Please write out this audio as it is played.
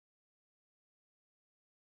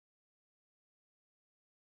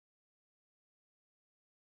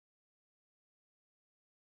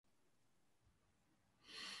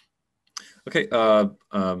Okay,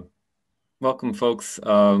 welcome folks.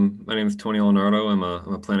 My name is Tony Eallonardo. I'm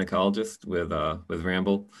a plant ecologist with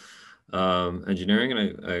Ramboll Engineering,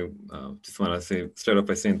 and I just want to start off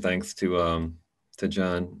by saying thanks to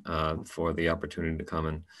John for the opportunity to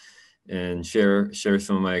come and share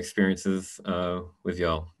some of my experiences with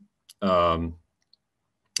y'all.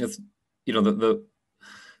 It's the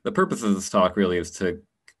purpose of this talk really is to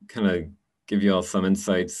kind of give you all some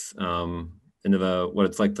insights into what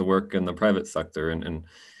it's like to work in the private sector and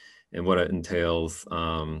what it entails,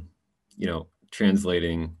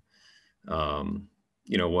 translating,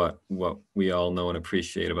 what we all know and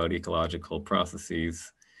appreciate about ecological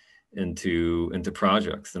processes into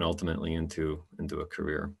projects and ultimately into a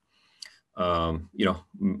career. I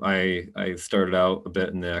started out a bit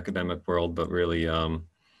in the academic world, but really,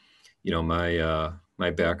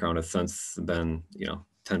 my background has since been,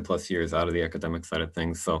 10 plus years out of the academic side of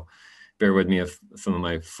things. So bear with me if some of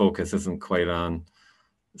my focus isn't quite on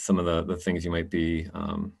some of the things you might be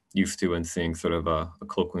used to and seeing sort of a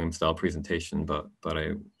colloquium style presentation, but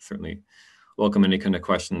I certainly welcome any kind of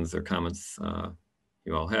questions or comments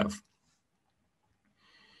you all have.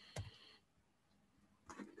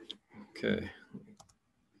 Okay.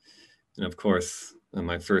 And of course, on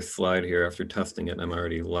my first slide here, after testing it, I'm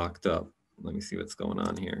already locked up. Let me see what's going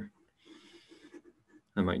on here.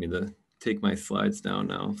 I might need to take my slides down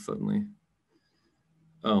now suddenly.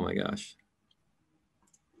 Oh my gosh.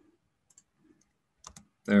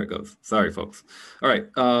 There it goes. Sorry, folks. All right.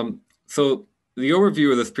 So the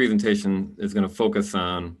overview of this presentation is going to focus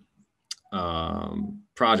on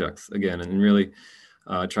projects again, and really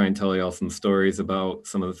try and tell you all some stories about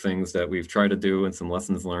some of the things that we've tried to do and some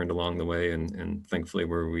lessons learned along the way, and thankfully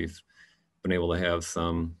where we've been able to have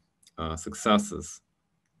some successes.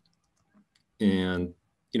 And,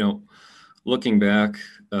 looking back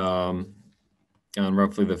on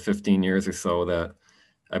roughly the 15 years or so that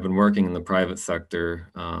I've been working in the private sector,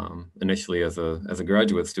 initially as a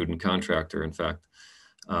graduate student contractor, in fact,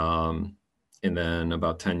 and then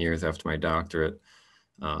about 10 years after my doctorate.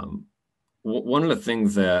 One of the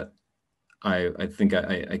things that I think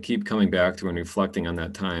I keep coming back to and reflecting on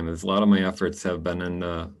that time is a lot of my efforts have been in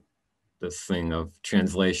this thing of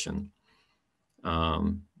translation.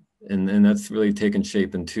 And that's really taken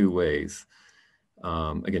shape in two ways.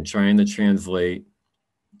 Again, trying to translate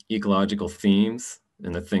ecological themes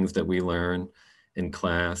and the things that we learn in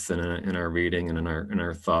class and in our reading and in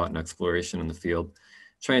our thought and exploration in the field,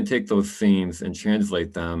 try and take those themes and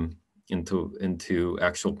translate them into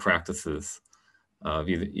actual practices of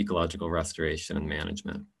either ecological restoration and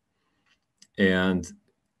management. And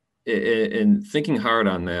in thinking hard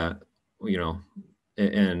on that,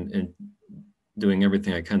 and doing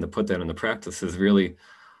everything I can to put that into practice has really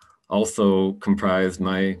also comprised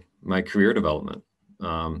my career development,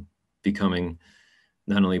 becoming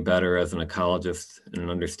not only better as an ecologist and an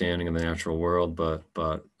understanding of the natural world, but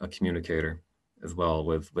a communicator as well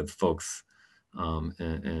with folks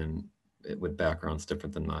and with backgrounds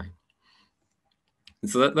different than mine. And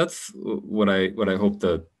so that's what I hope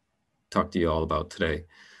to talk to you all about today.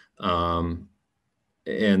 And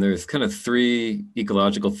there's kind of three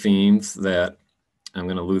ecological themes that I'm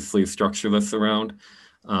going to loosely structure this around.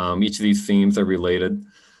 Each of these themes are related,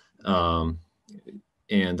 and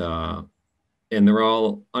they're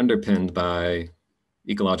all underpinned by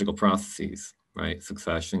ecological processes, right?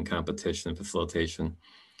 Succession, competition, facilitation,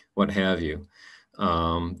 what have you.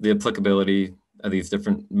 The applicability of these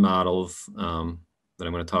different models that I'm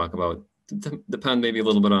going to talk about depend maybe a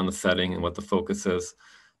little bit on the setting and what the focus is,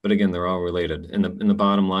 but again, they're all related. And the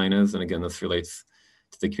bottom line is, and again, this relates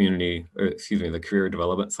to the community, or excuse me, the career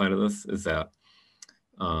development side of this, is that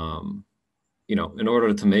in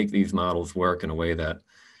order to make these models work in a way that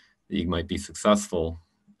you might be successful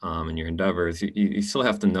in your endeavors, you still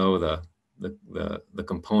have to know the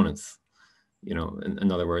components,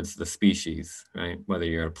 in other words, the species, right? Whether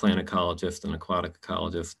you're a plant ecologist, an aquatic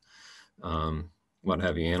ecologist, what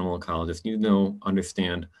have you, animal ecologist, you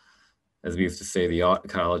understand, as we used to say, the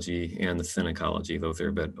ecology and the synecology. Those are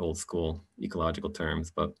a bit old school ecological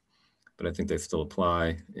terms, but I think they still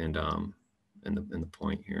apply in the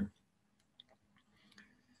point here.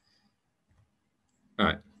 All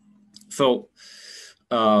right, so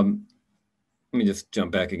let me just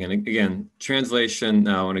jump back again. Again, translation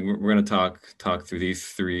now, and we're going to talk through these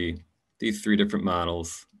three different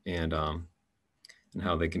models and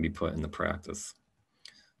how they can be put into practice.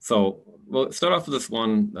 So we'll start off with this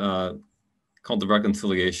one called the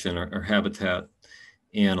reconciliation or habitat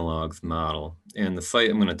analogs model. And the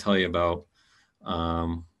site I'm going to tell you about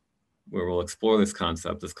where we'll explore this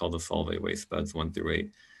concept is called the Solvay Waste Beds 1 through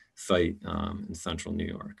 8 site in central New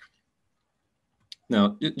York.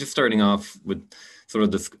 Now, just starting off with sort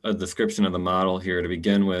of a description of the model here to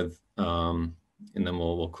begin with, and then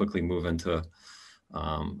we'll quickly move into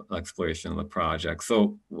exploration of the project.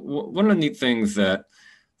 So one of the neat things that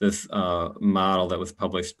this model that was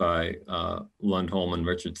published by Lundholm and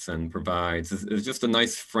Richardson provides is just a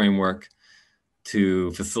nice framework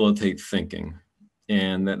to facilitate thinking.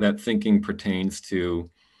 And that thinking pertains to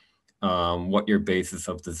what your basis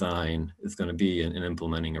of design is going to be in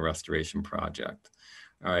implementing a restoration project.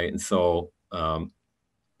 All right, and so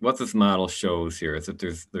what this model shows here is that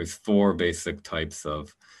there's four basic types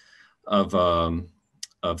of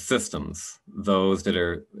systems. Those that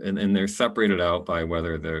are, and they're separated out by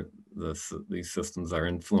whether these systems are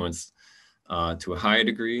influenced to a high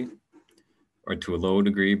degree or to a low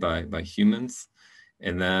degree by humans.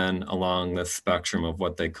 And then along the spectrum of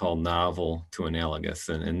what they call novel to analogous.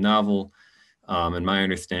 And novel, in my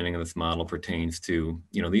understanding of this model, pertains to,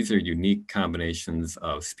 these are unique combinations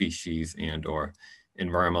of species and or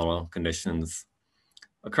environmental conditions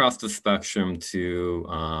across the spectrum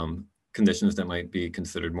to conditions that might be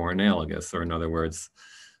considered more analogous, or in other words,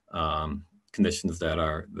 conditions that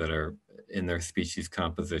are in their species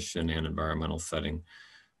composition and environmental setting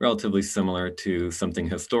relatively similar to something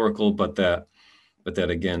historical, but that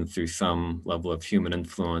again, through some level of human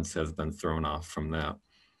influence, has been thrown off from that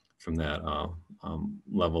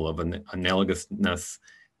level of analogousness,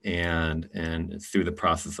 and through the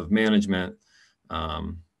process of management, a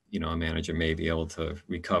manager may be able to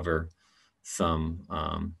recover some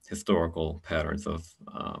historical patterns of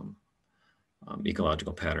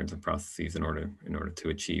ecological patterns and processes in order to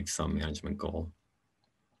achieve some management goal.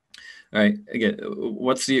 All right, again,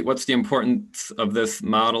 what's the importance of this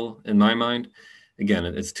model in my mind? Again,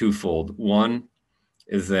 it's twofold. One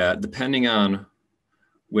is that depending on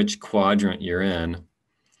which quadrant you're in,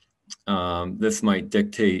 this might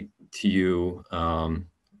dictate to you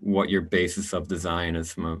what your basis of design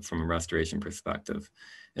is from a restoration perspective.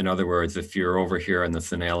 In other words, if you're over here on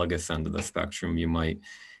this analogous end of the spectrum, you might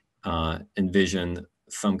envision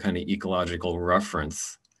some kind of ecological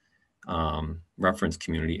reference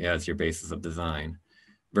community as your basis of design.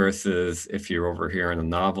 Versus if you're over here on the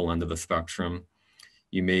novel end of the spectrum,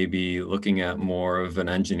 you may be looking at more of an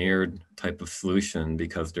engineered type of solution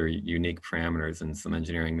because there are unique parameters, and some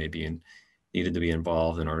engineering may be needed to be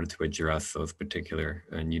involved in order to address those particular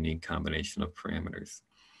and unique combination of parameters.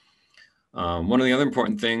 One of the other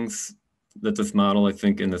important things that this model, I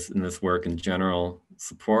think, in this work in general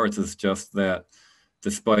supports is just that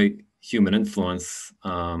despite human influence,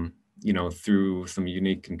 through some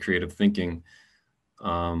unique and creative thinking,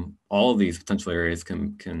 all of these potential areas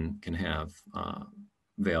can have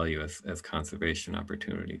value as conservation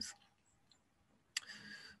opportunities.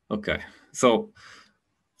 Okay, so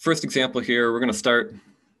first example here, we're going to start,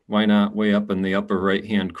 why not, way up in the upper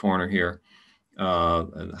right-hand corner here,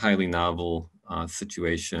 a highly novel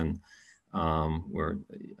situation where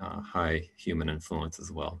high human influence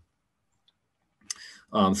as well.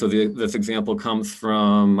 So this example comes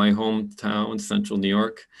from my hometown, Central New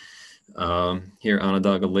York. Here,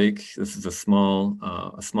 Onondaga Lake. This is a small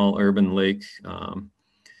urban lake,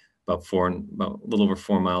 about a little over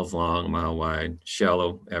 4 miles long, a mile wide,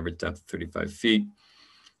 shallow, average depth 35 feet.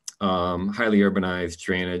 Highly urbanized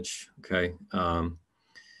drainage. Okay.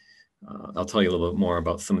 I'll tell you a little bit more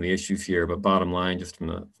about some of the issues here, but bottom line, just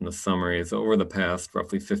from the summary, is over the past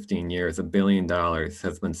roughly 15 years, $1 billion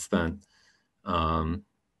has been spent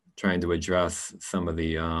trying to address some of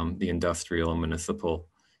the industrial and municipal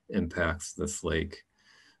impacts of this lake.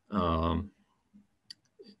 One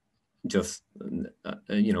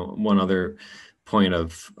other point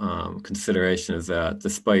of consideration is that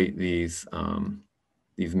despite these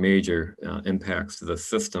major impacts to the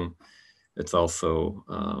system, it's also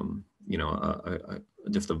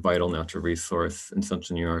just a vital natural resource in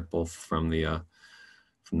Central New York, both from the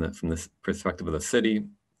perspective of the city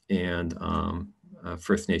and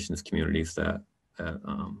First Nations communities that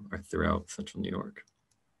are throughout Central New York.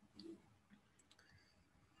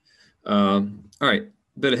 All right,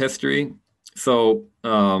 a bit of history. So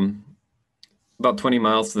about 20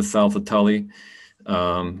 miles to the south of Tully,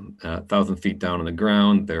 1,000 feet down on the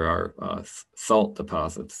ground, there are salt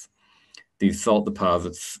deposits. These salt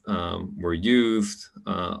deposits were used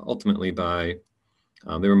ultimately by,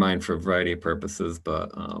 they were mined for a variety of purposes, but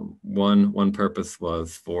one purpose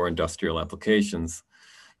was for industrial applications.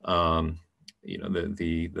 The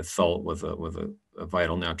salt was a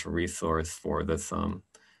vital natural resource for this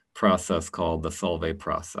process called the solvay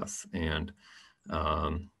process. And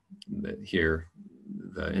here,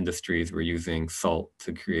 the industries were using salt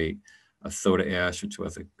to create a soda ash, which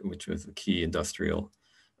was a key industrial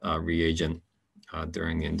reagent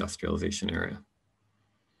during the industrialization era.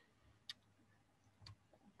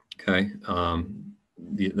 Okay,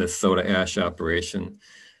 the soda ash operation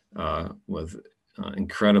was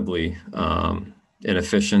incredibly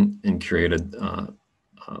inefficient and created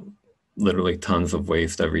literally tons of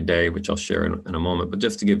waste every day, which I'll share in a moment. But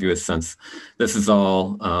just to give you a sense, this is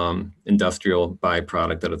all industrial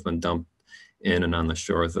byproduct that has been dumped in and on the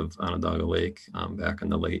shores of Onondaga Lake back in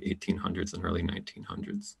the late 1800s and early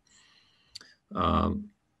 1900s.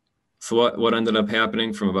 So what ended up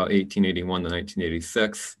happening from about 1881 to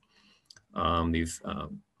 1986, these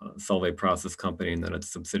Solvay Process Company and then its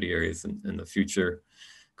subsidiaries in the future,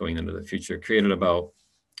 going into the future, created about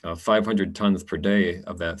 500 tons per day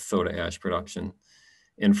of that soda ash production.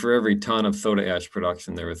 And for every ton of soda ash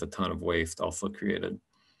production, there was a ton of waste also created.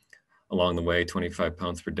 Along the way, 25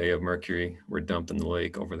 pounds per day of mercury were dumped in the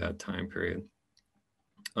lake over that time period.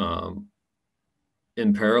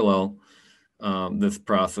 In parallel, this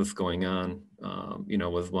process going on,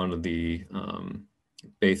 was one of the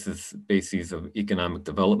bases of economic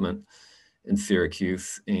development in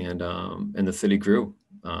Syracuse, and the city grew.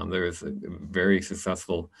 There was a very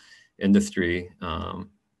successful industry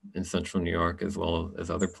in central New York as well as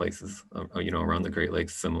other places, around the Great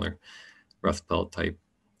Lakes, similar Rust Belt type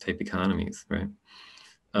economies, right?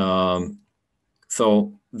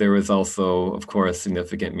 So there was also, of course,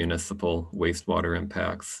 significant municipal wastewater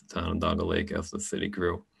impacts to Onondaga Lake as the city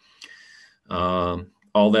grew.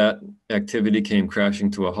 All that activity came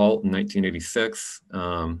crashing to a halt in 1986.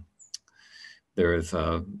 There is,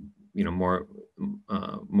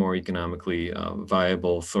 more economically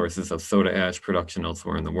viable sources of soda ash production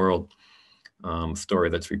elsewhere in the world. Story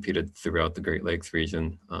that's repeated throughout the Great Lakes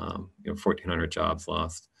region. 1,400 jobs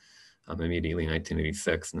lost immediately in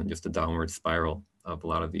 1986, and then just a downward spiral of a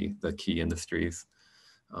lot of the key industries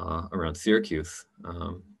around Syracuse.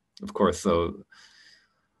 Of course, so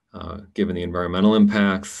given the environmental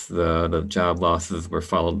impacts, the job losses were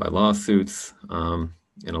followed by lawsuits and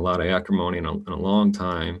a lot of acrimony in a long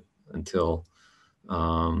time until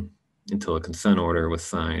a consent order was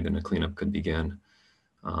signed and a cleanup could begin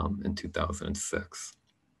in 2006.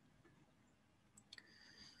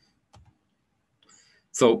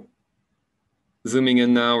 So zooming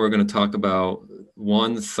in now, we're going to talk about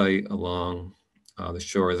one site along the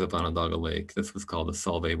shores of Onondaga Lake. This was called the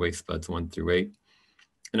Solvay Waste Beds 1 through 8.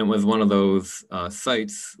 And it was one of those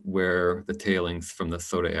sites where the tailings from the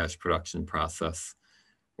soda ash production process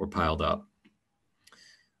were piled up.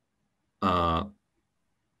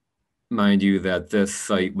 Mind you that this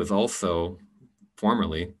site was also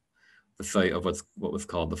formerly the site of what was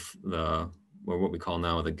called what we call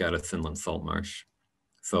now the Geddes Inland Salt Marsh.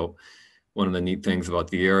 So one of the neat things about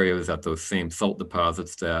the area is that those same salt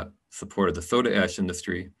deposits that supported the soda ash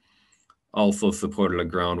industry also supported a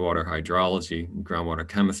groundwater hydrology and groundwater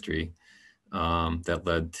chemistry that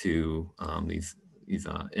led to these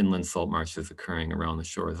inland salt marshes occurring around the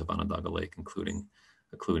shores of Onondaga Lake, including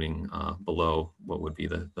below what would be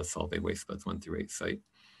the Solvay Waste Beds 1 through 8 site.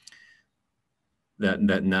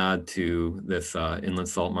 That nod to this inland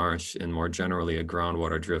salt marsh and more generally a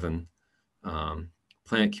groundwater-driven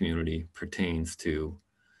plant community pertains to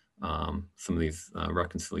some of these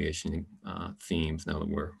reconciliation themes now that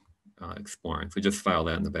we're exploring. So just file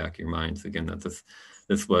that in the back of your minds again, that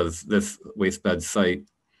this waste bed site,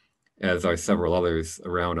 as are several others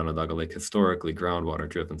around Onondaga Lake, historically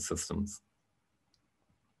groundwater-driven systems.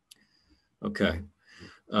 Okay,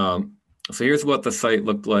 so here's what the site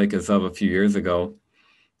looked like as of a few years ago.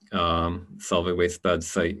 Solvay Waste Bed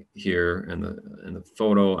site here in the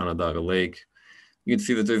photo, Onondaga Lake. You can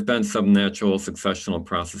see that there's been some natural successional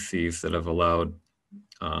processes that have allowed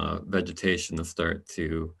vegetation to start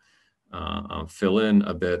to fill in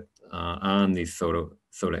a bit on these soda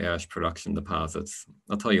ash production deposits.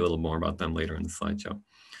 I'll tell you a little more about them later in the slideshow.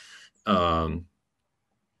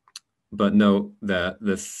 But note that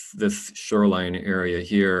this shoreline area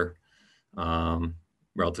here,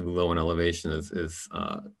 relatively low in elevation, is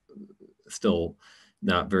still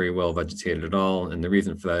not very well vegetated at all. And the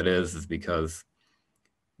reason for that is because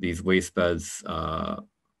these waste beds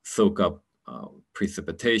soak up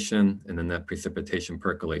precipitation, and then that precipitation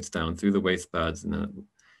percolates down through the waste beds, and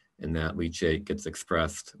that leachate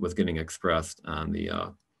was getting expressed on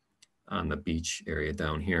the beach area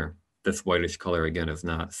down here. This whitish color again is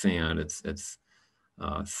not sand; it's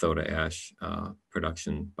soda ash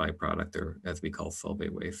production byproduct, or as we call Solvay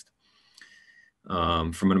waste.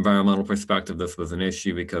 From an environmental perspective, this was an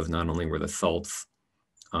issue because not only were the salts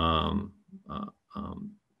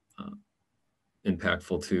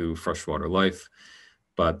impactful to freshwater life,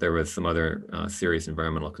 but there was some other serious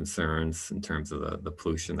environmental concerns in terms of the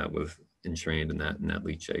pollution that was entrained in that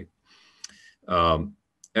leachate.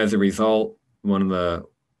 As a result, there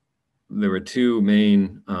were two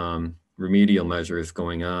main remedial measures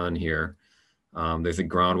going on here. There's a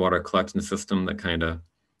groundwater collection system that kind of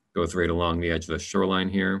goes right along the edge of the shoreline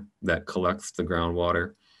here that collects the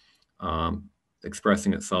groundwater,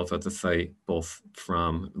 expressing itself at the site, both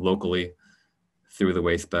from locally through the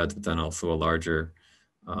waste beds, but then also a larger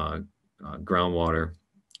groundwater,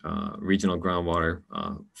 regional groundwater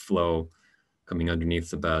flow coming underneath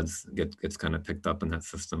the beds gets kind of picked up in that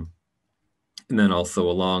system. And then also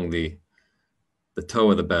along the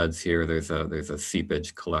toe of the beds here, there's a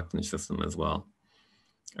seepage collecting system as well.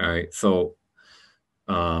 All right, so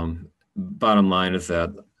bottom line is that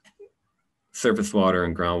surface water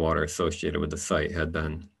and groundwater associated with the site had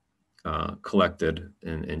been collected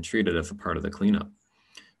and treated as a part of the cleanup,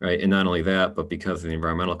 right? And not only that, but because of the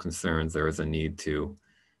environmental concerns, there is a need to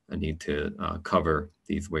cover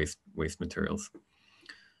these waste materials.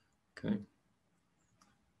 Okay.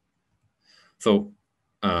 So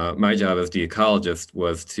my job as the ecologist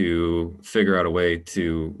was to figure out a way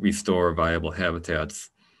to restore viable habitats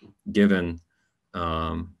given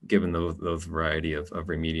those variety of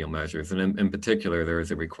remedial measures. And in particular, there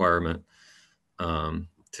is a requirement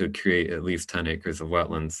to create at least 10 acres of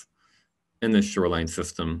wetlands in this shoreline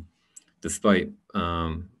system, despite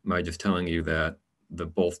my just telling you that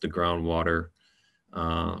both the groundwater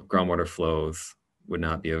flows would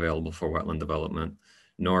not be available for wetland development,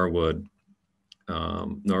 nor would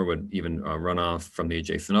even runoff from the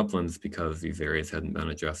adjacent uplands, because these areas hadn't been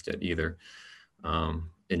addressed yet either.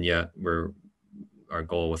 And yet our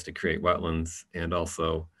goal was to create wetlands and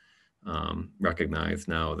also recognize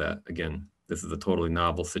now that, again, this is a totally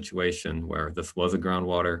novel situation where these were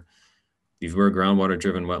groundwater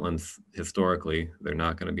driven wetlands historically. They're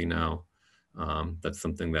not going to be now. That's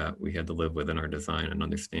something that we had to live with in our design and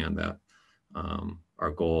understand that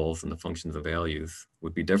our goals and the functions of values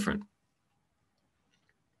would be different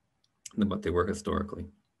than what they were historically.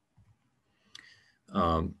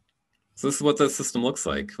 So this is what the system looks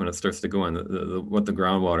like when it starts to go in, what the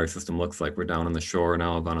groundwater system looks like. We're down on the shore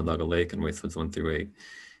now of Onondaga Lake and Wastewoods 1 through 8.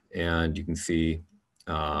 And you can see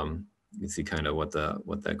kind of what that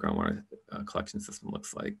groundwater collection system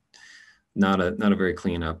looks like. Not a very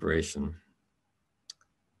clean operation,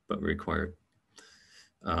 but required.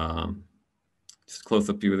 Just close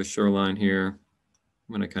up view of the shoreline here.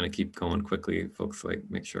 I'm gonna kind of keep going quickly, folks, like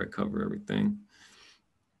make sure I cover everything.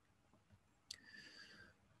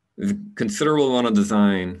 There's a considerable amount of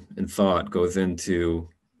design and thought goes into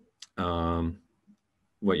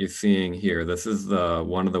what you're seeing here. This is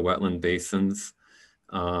one of the wetland basins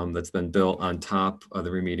that's been built on top of the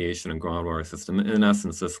remediation and groundwater system. In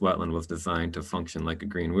essence, this wetland was designed to function like a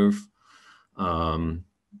green roof. And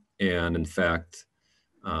in fact,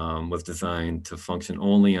 was designed to function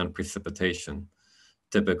only on precipitation.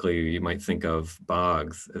 Typically, you might think of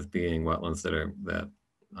bogs as being wetlands that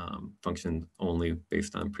function only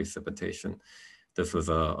based on precipitation. This was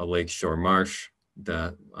a lakeshore marsh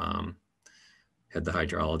that had the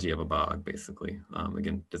hydrology of a bog, basically.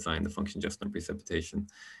 Again, designed to function just on precipitation.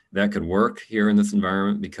 That could work here in this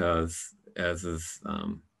environment because, as is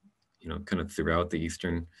kind of throughout the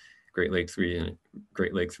eastern Great Lakes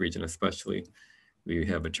region especially, we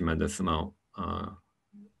have a tremendous amount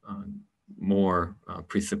more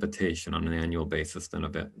precipitation on an annual basis than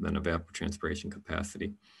evapotranspiration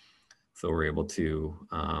capacity. So we're able to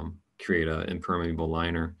create an impermeable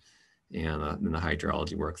liner, and then the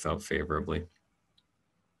hydrology works out favorably.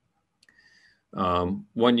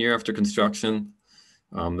 1 year after construction,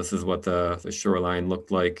 this is what the shoreline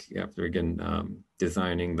looked like after, again,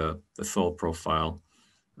 designing the soil profile,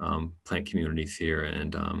 plant communities here,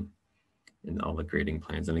 and all the grading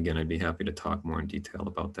plans. And again, I'd be happy to talk more in detail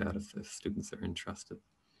about that if students are interested.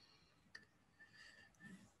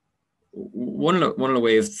 One of the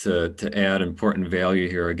ways to add important value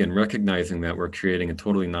here, again, recognizing that we're creating a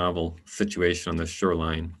totally novel situation on this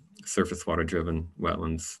shoreline, surface water driven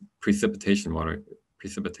wetlands, precipitation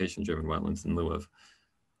driven wetlands in lieu of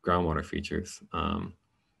groundwater features,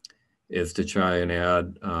 is to try and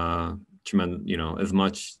add as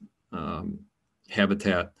much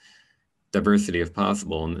habitat diversity if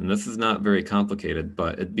possible. And this is not very complicated,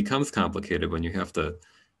 but it becomes complicated when you have to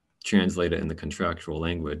translate it in the contractual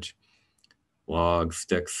language. Logs,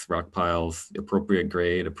 sticks, rock piles, appropriate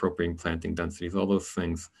grade, appropriate planting densities, all those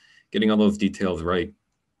things. Getting all those details right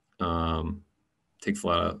takes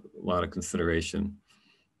a lot of consideration.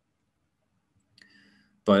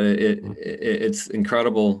 But it's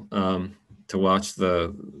incredible to watch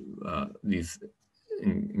these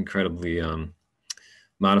incredibly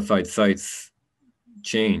modified sites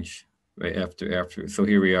change right after. So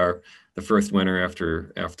here we are, the first winter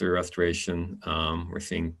after restoration. We're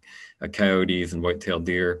seeing coyotes and white-tailed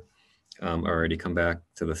deer already come back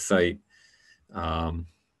to the site. And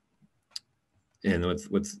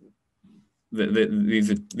these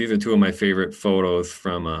are two of my favorite photos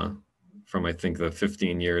from I think the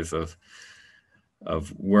 15 years of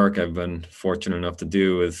work I've been fortunate enough to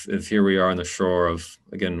do. Is here we are on the shore of,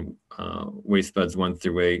 again, waste beds 1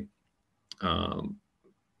 through 8.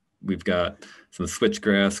 We've got some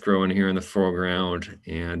switchgrass growing here in the foreground,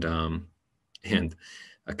 and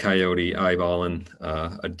a coyote eyeballing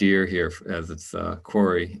a deer here as its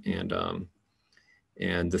quarry.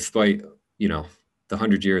 And despite, you know, the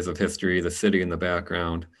 100 years of history, the city in the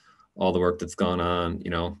background, all the work that's gone on,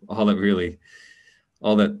 you know, all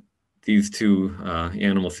that these two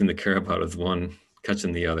animals seem to care about is one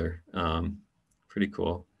catching the other. Pretty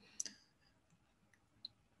cool.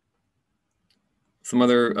 Some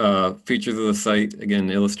other features of the site, again,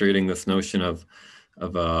 illustrating this notion of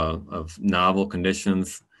novel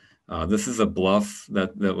conditions. This is a bluff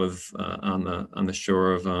that was on the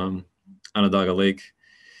shore of Onondaga Lake.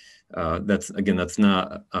 That's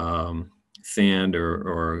not sand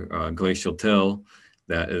or glacial till.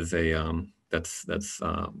 That is that's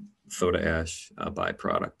soda ash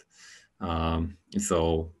byproduct. And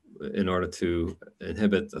so, in order to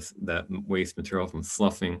inhibit that waste material from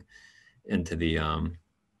sloughing into the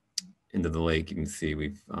lake, you can see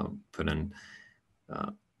we've put in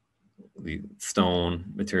the stone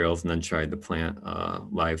materials and then tried to plant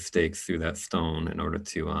live stakes through that stone in order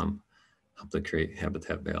to help to create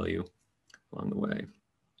habitat value along the way. And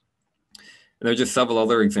there are just several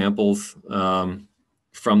other examples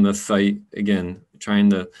from this site, again,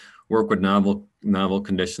 trying to work with novel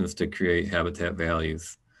conditions to create habitat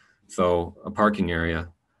values. So a parking area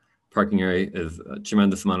is a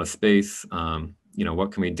tremendous amount of space. You know,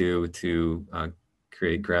 what can we do to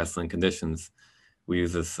create grassland conditions? We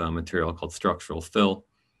use this material called structural fill.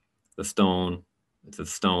 It's a stone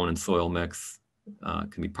and soil mix,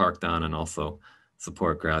 can be parked on and also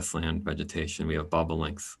support grassland vegetation. We have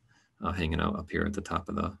bobolinks hanging out up here at the top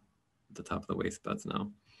of the waste beds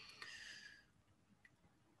now.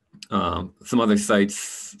 Some other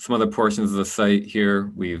portions of the site here,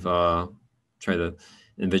 we've tried to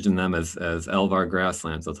envision them as Elvar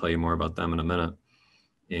grasslands. I'll tell you more about them in a minute.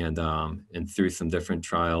 And through some different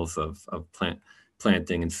trials of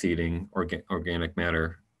planting and seeding organic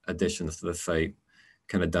matter additions to the site,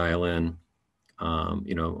 kind of dial in,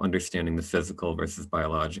 you know, understanding the physical versus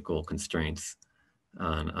biological constraints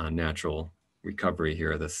on natural recovery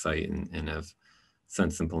here at this site, and have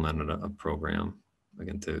since implemented a program,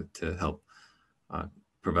 again, to help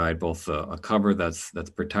provide both a cover that's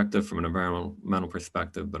protective from an environmental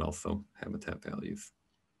perspective, but also habitat values.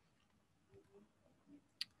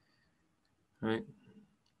 All right,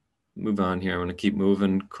 move on here. I'm going to keep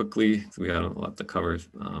moving quickly, so we got a lot to cover.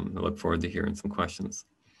 I look forward to hearing some questions.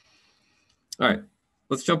 All right,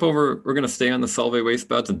 let's jump over. We're going to stay on the Solvay waste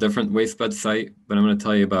beds, a different waste bed site, but I'm going to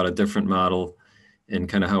tell you about a different model and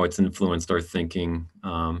kind of how it's influenced our thinking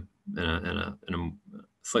in a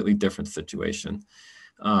slightly different situation.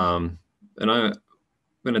 And I'm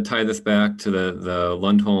going to tie this back to the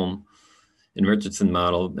Lundholm and Richardson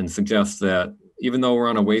model and suggest that even though we're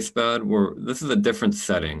on a waste bed, this is a different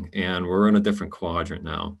setting and we're in a different quadrant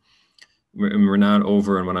now. We're not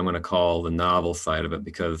over in what I'm going to call the novel side of it,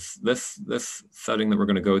 because this setting that we're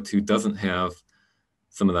going to go to doesn't have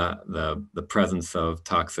some of the presence of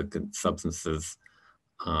toxic substances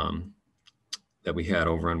that we had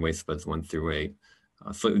over on waste beds 1 through 8.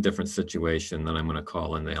 A slightly different situation that I'm going to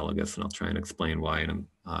call analogous, and I'll try and explain why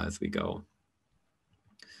as we go.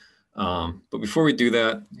 But before we do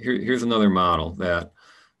that, here's another model that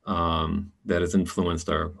has influenced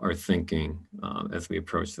our thinking as we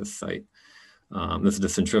approach this site. This is the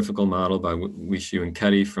centrifugal model by Wishu and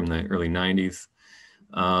Ketty from the early 90s.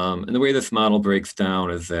 And the way this model breaks down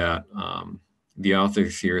is that the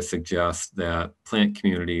authors here suggest that plant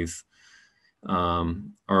communities are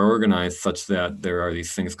organized such that there are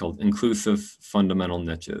these things called inclusive fundamental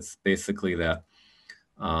niches. Basically that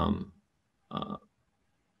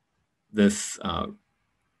this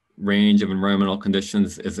range of environmental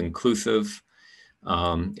conditions is inclusive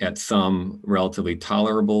at some relatively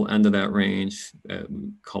tolerable end of that range.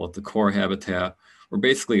 We call it the core habitat, where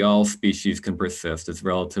basically all species can persist. It's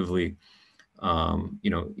relatively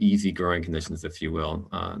easy growing conditions, if you will.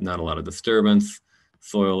 Not a lot of disturbance.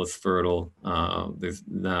 Soil is fertile. There's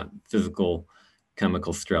not physical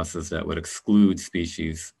chemical stresses that would exclude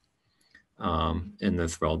species in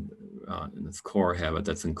this core habit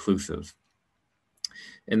that's inclusive.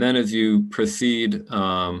 And then as you proceed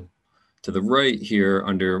To the right here,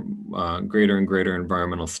 under greater and greater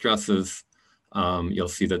environmental stresses, you'll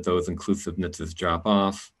see that those inclusive niches drop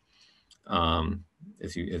off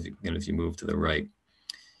as you move to the right.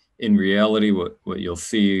 In reality, what you'll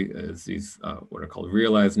see is these what are called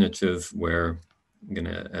realized niches, where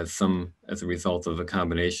as a result of a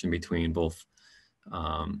combination between both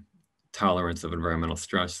tolerance of environmental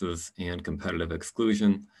stresses and competitive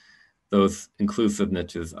exclusion, those inclusive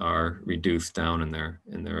niches are reduced down in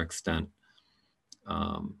their extent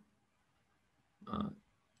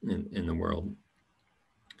in the world.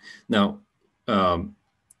 Now,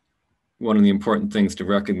 one of the important things to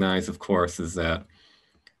recognize, of course, is that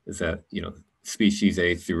species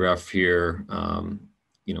A through F here,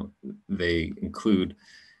 they're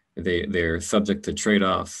subject to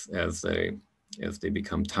trade-offs as they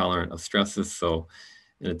become tolerant of stresses. So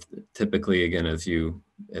typically, again, as you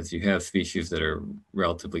have species that are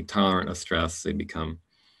relatively tolerant of stress, they become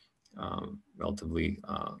relatively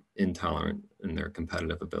intolerant in their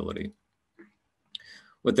competitive ability.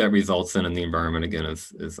 What that results in the environment, again,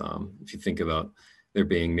 is if you think about there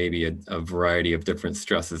being maybe a variety of different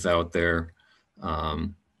stresses out there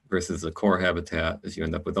versus a core habitat, as you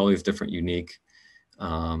end up with all these different unique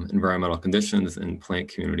environmental conditions and plant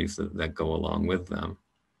communities that go along with them.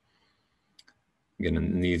 Again,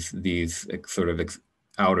 in these sort of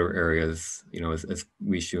outer areas, as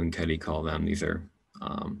Wishu and Keddy call them, these are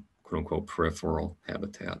quote unquote peripheral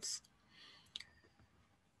habitats.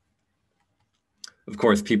 Of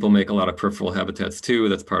course, people make a lot of peripheral habitats too.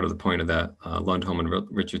 That's part of the point of that Lundholm and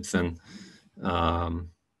Richardson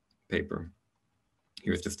paper.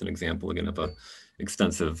 Here's just an example again of an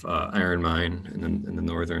extensive iron mine in the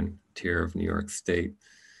northern tier of New York State.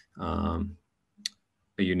 A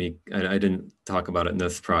unique, I didn't talk about it in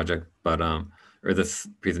this project, but or this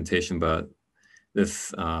presentation, but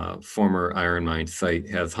this former iron mine site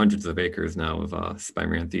has hundreds of acres now of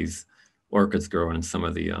spiranthes orchids growing in some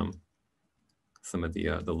of the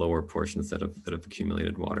lower portions that have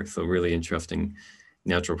accumulated water. So really interesting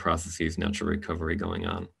natural processes, natural recovery going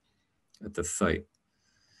on at this site.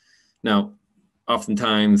 Now,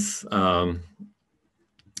 oftentimes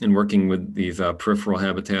in working with these peripheral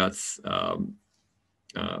habitats,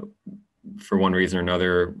 for one reason or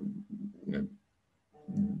another,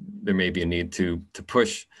 there may be a need to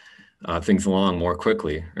push things along more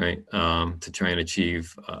quickly, right? To try and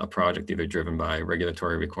achieve a project either driven by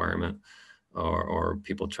regulatory requirement or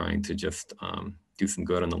people trying to just do some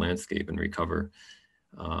good on the landscape and recover,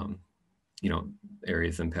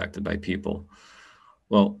 areas impacted by people.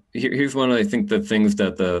 Well, here's one of, I think, the things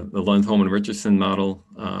that the Lundholm and Richardson model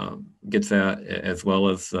gets at, as well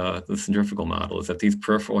as the centrifugal model, is that these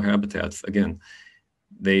peripheral habitats, again,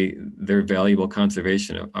 they're valuable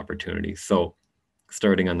conservation opportunities. So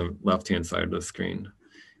starting on the left-hand side of the screen,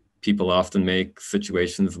 people often make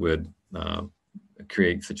situations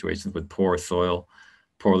create situations with poor soil,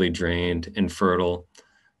 poorly drained, infertile,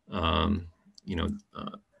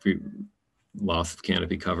 loss of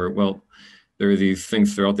canopy cover. Well, there are these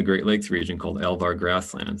things throughout the Great Lakes region called alvar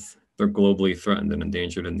grasslands. They're globally threatened and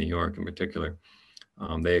endangered in New York in particular.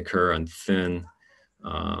 They occur on thin,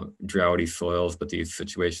 droughty soils, but these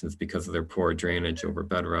situations, because of their poor drainage over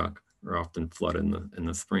bedrock, are often flooded in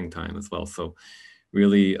the springtime as well. So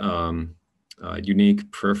really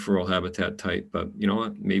unique peripheral habitat type, but you know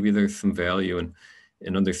what, maybe there's some value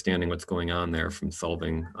in understanding what's going on there from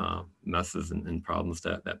solving messes and problems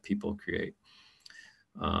that people create.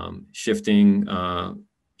 Shifting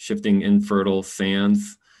infertile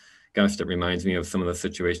sands. Gosh, that reminds me of some of the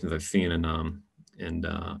situations I've seen in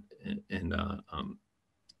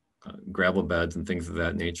gravel beds and things of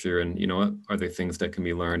that nature. And you know what, are there things that can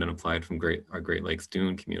be learned and applied from our Great Lakes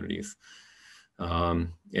dune communities?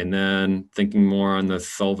 And then thinking more on the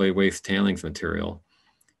solvay waste tailings material.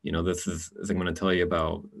 This is, as I'm going to tell you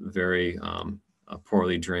about, very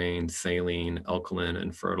poorly drained, saline, alkaline,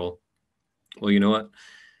 and fertile. Well, you know what?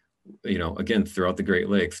 Again, throughout the Great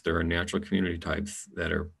Lakes, there are natural community types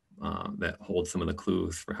that are that hold some of the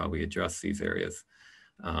clues for how we address these areas.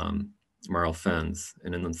 Marl fens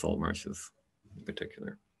and inland salt marshes in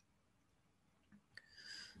particular.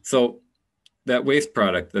 So that waste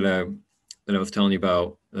product that I was telling you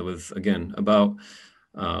about, that was, again, about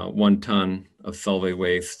 1 ton of solvay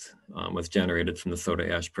waste was generated from the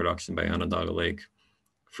soda ash production by Onondaga Lake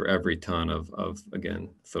for every ton of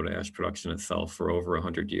again, soda ash production itself for over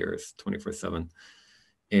 100 years, 24/7.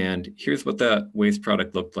 And here's what that waste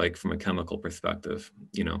product looked like from a chemical perspective.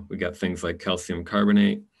 We got things like calcium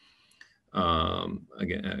carbonate,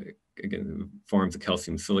 again, forms of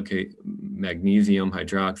calcium silicate, magnesium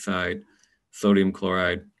hydroxide, sodium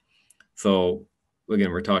chloride. So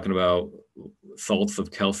again, we're talking about salts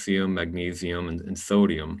of calcium, magnesium, and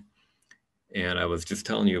sodium. And I was just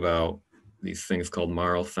telling you about these things called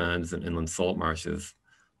marl fens and inland salt marshes,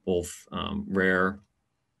 both rare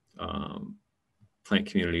plant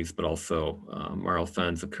communities, but also marl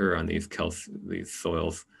fens occur on these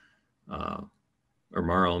soils, or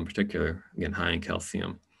marl in particular, again, high in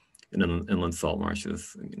calcium, and inland salt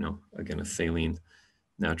marshes, again, a saline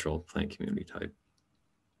natural plant community type.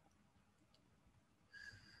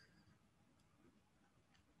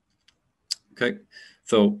 Okay,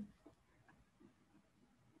 so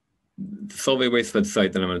the solvay waste bed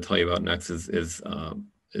site that I'm going to tell you about next is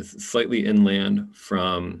slightly inland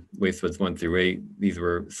from waste beds 1 through 8. These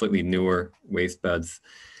were slightly newer waste beds.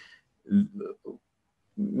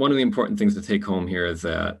 One of the important things to take home here is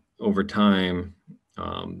that over time,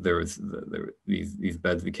 these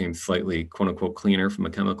beds became slightly "quote unquote" cleaner from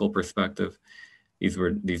a chemical perspective.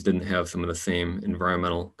 These didn't have some of the same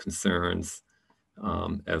environmental concerns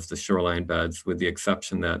as the shoreline beds, with the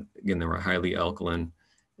exception that, again, they were highly alkaline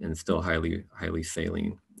and still highly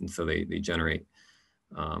saline. And so they generate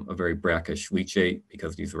a very brackish leachate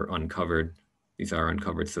because these were uncovered. These are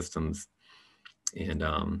uncovered systems. And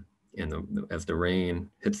as the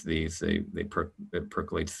rain hits these, it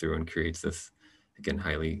percolates through and creates this, again,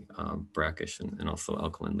 highly brackish and also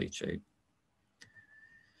alkaline leachate.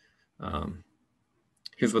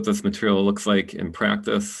 Here's what this material looks like in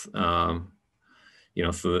practice.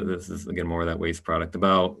 So this is, again, more of that waste product.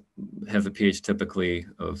 Has a pH typically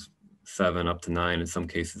of 7 up to 9. In some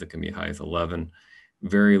cases, it can be high as 11.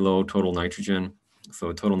 Very low total nitrogen. So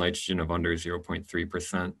a total nitrogen of under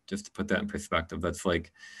 0.3%. Just to put that in perspective, that's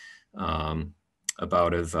like that's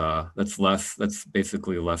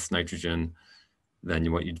basically less nitrogen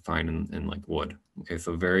than what you'd find in like wood. Okay,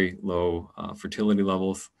 so very low fertility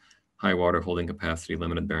levels, high water holding capacity,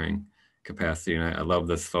 limited bearing capacity. And I love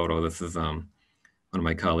this photo. This is one of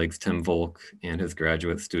my colleagues, Tim Volk, and his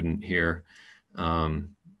graduate student here.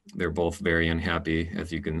 They're both very unhappy,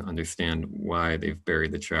 as you can understand why they've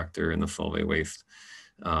buried the tractor in the solvay waste.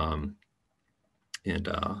 They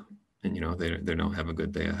don't have a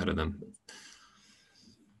good day ahead of them.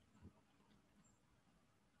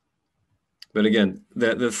 But again,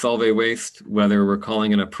 the solvay waste, whether we're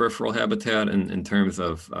calling it a peripheral habitat in terms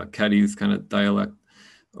of Keddy's kind of dialect,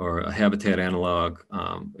 or a habitat analog,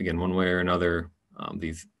 again, one way or another,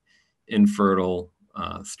 these infertile,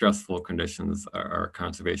 stressful conditions are a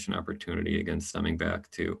conservation opportunity, again, stemming back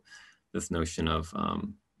to this notion of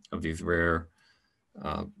these rare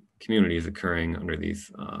communities occurring under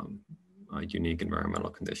these unique environmental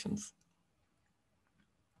conditions.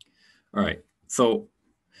 All right, so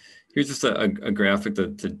here's just a graphic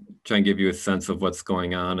to try and give you a sense of what's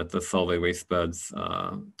going on at the solvay waste beds,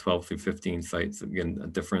 12 through 15 sites, again,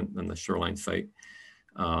 different than the shoreline site.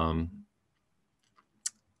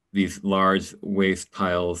 These large waste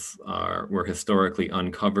piles were historically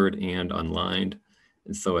uncovered and unlined.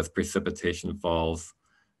 And so as precipitation falls,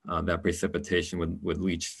 that precipitation would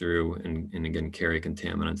leach through and again, carry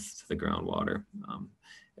contaminants to the groundwater.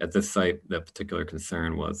 At this site, that particular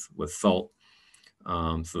concern was salt.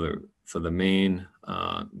 So the main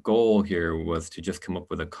goal here was to just come up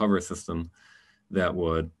with a cover system that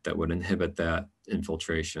would inhibit that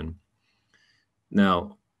infiltration.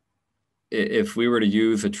 Now, if we were to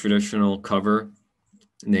use a traditional cover,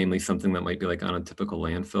 namely something that might be like on a typical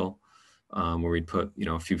landfill, where we'd put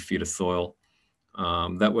a few feet of soil,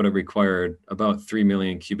 that would have required about 3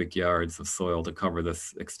 million cubic yards of soil to cover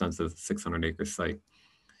this extensive 600-acre site.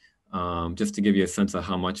 Just to give you a sense of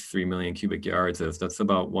how much 3 million cubic yards is, that's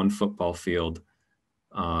about 1 football field,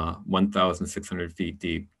 1,600 feet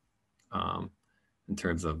deep in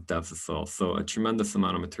terms of depth of soil. So a tremendous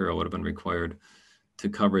amount of material would have been required to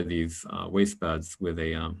cover these waste beds with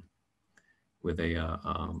a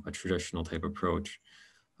traditional type approach.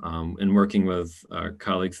 In working with our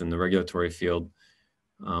colleagues in the regulatory field,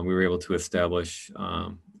 we were able to establish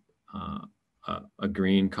a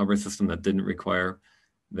green cover system that didn't require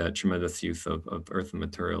that tremendous use of earthen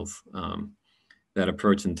materials. That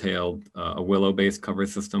approach entailed a willow-based cover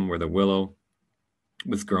system where the willow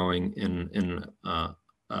was growing in an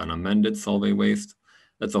amended solvay waste.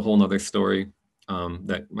 That's a whole nother story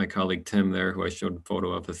that my colleague Tim there, who I showed a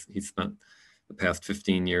photo of, he spent the past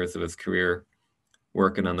 15 years of his career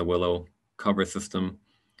working on the willow cover system.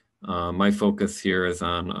 My focus here is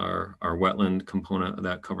on our wetland component of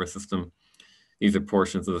that cover system. These are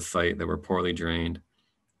portions of the site that were poorly drained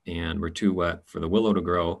and were too wet for the willow to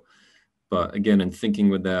grow. But again, in thinking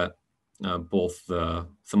with that, both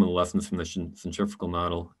some of the lessons from the centrifugal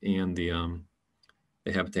model and the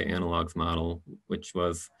habitat analogs model, which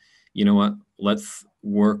was you know what, let's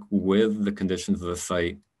work with the conditions of the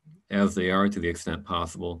site as they are to the extent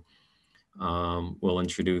possible. We'll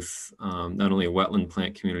introduce not only a wetland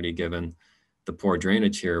plant community given the poor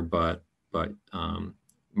drainage here, but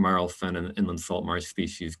marl, fen, and inland salt marsh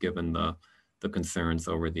species given the concerns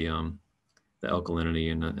over the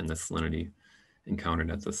alkalinity and the salinity encountered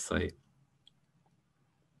at this site.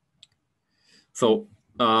 So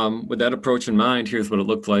with that approach in mind, here's what it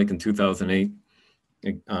looked like in 2008.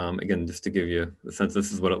 Again, just to give you a sense,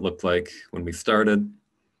 this is what it looked like when we started.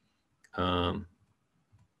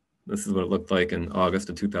 This is what it looked like in August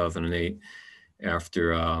of 2008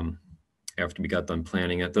 after we got done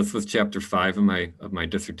planning it. This was chapter 5 of my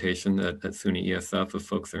dissertation at SUNY ESF, if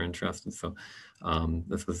folks are interested. So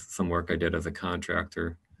this was some work I did as a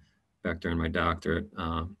contractor back during my doctorate.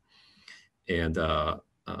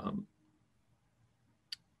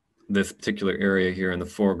 This particular area here in the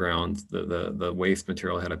foreground, the waste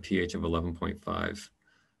material had a pH of 11.5.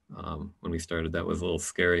 When we started, that was a little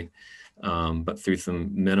scary. But through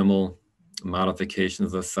some minimal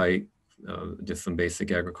modifications of the site, just some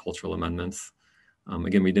basic agricultural amendments.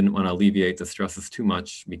 Again, we didn't want to alleviate the stresses too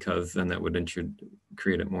much because then that would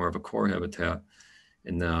create more of a core habitat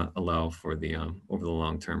and allow for the over the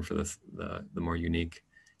long term for the more unique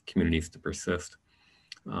communities to persist.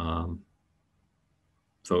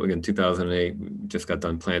 So again, 2008, we just got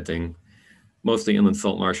done planting mostly inland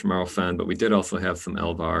salt marsh and marl fen, but we did also have some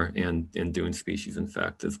alvar and dune species, in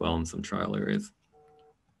fact, as well in some trial areas.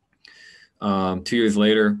 2 years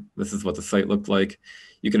later, this is what the site looked like.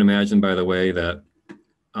 You can imagine, by the way, that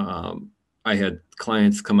I had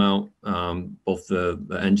clients come out, both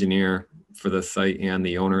the engineer for the site and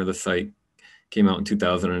the owner of the site came out in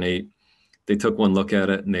 2008. They took one look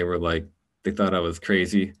at it and they were like, they thought I was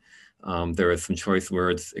crazy. There was some choice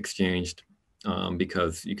words exchanged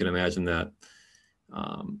because you can imagine that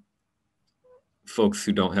folks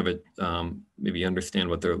who don't have it, maybe understand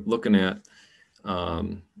what they're looking at,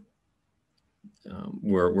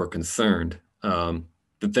 were concerned. The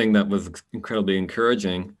thing that was incredibly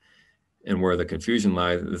encouraging and where the confusion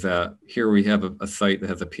lies is that here we have a site that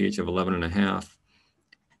has a pH of 11.5,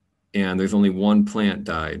 and there's only one plant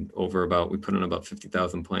died over we put in about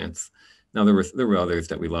 50,000 plants. Now there were others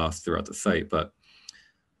that we lost throughout the site, but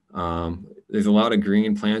there's a lot of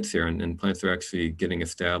green plants here, and plants are actually getting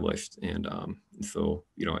established. And so,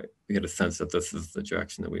 you know, we had a sense that this is the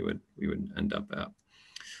direction that we would end up at.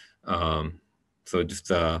 So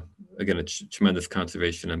just, again, a tremendous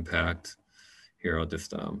conservation impact here. I'll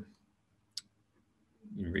just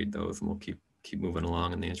you read those and we'll keep moving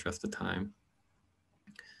along in the interest of time.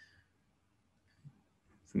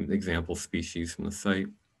 Some example species from the site.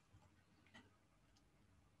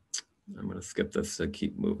 I'm going to skip this to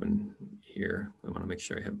keep moving here. I want to make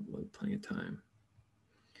sure I have plenty of time.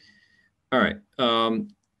 All right.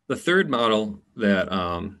 The third model that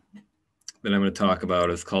I'm going to talk about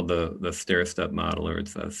is called the stair-step model, or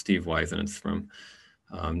it's Steve Wisen. It's from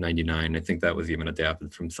 99. I think that was even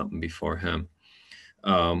adapted from something before him.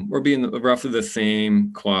 We're being roughly the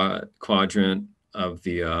same quadrant of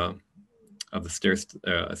the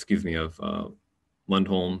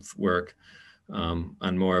Lundholm's work.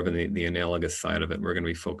 On more of the analogous side of it, we're going to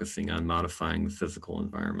be focusing on modifying the physical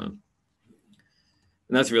environment.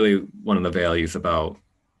 And that's really one of the values about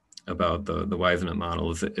the Wisen model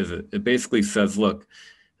is it basically says, look,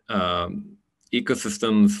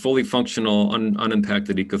 ecosystems, fully functional,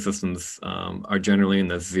 unimpacted ecosystems are generally in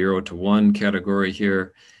the 0 to 1 category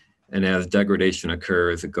here. And as degradation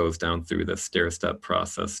occurs, it goes down through the stair-step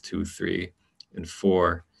process 2, 3, and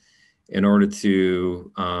 4 in order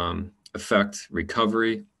to affect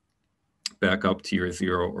recovery back up to your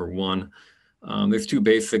 0 or 1. There's two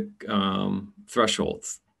basic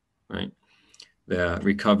thresholds, right? That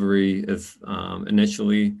recovery is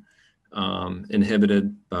initially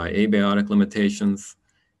inhibited by abiotic limitations,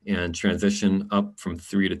 and transition up from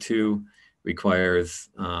 3 to 2 requires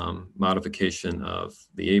modification of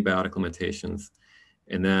the abiotic limitations.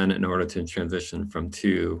 And then in order to transition from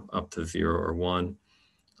 2 up to 0 or 1,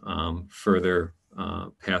 further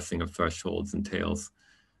passing of thresholds entails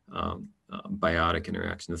biotic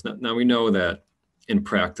interactions. Now we know that in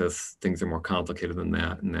practice, things are more complicated than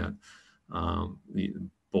that, and that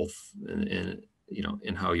both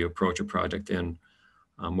in how you approach a project and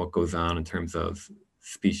what goes on in terms of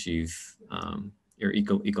species or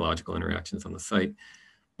ecological interactions on the site.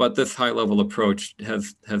 But this high-level approach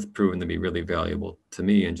has proven to be really valuable to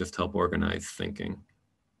me and just help organize thinking.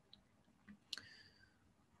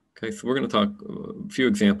 Okay, so we're going to talk a few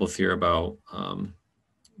examples here about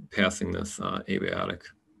passing this abiotic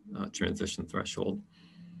transition threshold.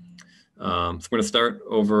 So we're going to start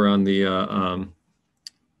over on the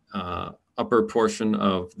upper portion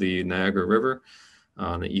of the Niagara River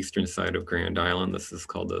on the eastern side of Grand Island. This is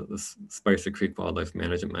called the Spicer Creek Wildlife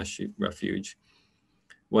Management Refuge.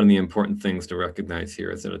 One of the important things to recognize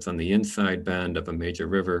here is that it's on the inside bend of a major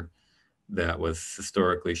river that was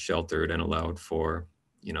historically sheltered and allowed for,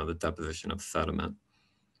 the deposition of sediment.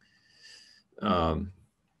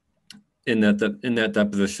 In that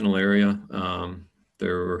depositional area,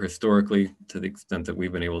 there were historically, to the extent that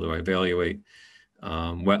we've been able to evaluate,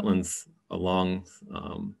 wetlands along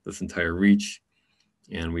this entire reach,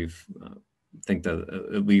 and we've think that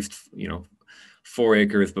at least 4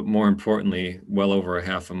 acres, but more importantly, well over a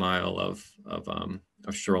half a mile of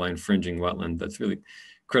shoreline fringing wetland that's really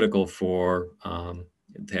critical for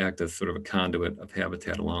to act as sort of a conduit of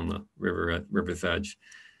habitat along the river's edge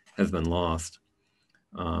has been lost.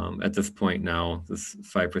 At this point now, this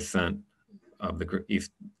 5% of the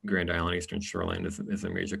Grand Island eastern shoreline is a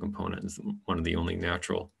major component. It's one of the only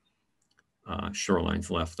natural shorelines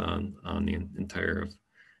left on the entire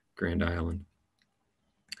Grand Island.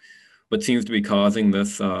 What seems to be causing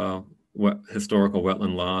this historical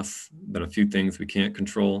wetland loss? Been a few things we can't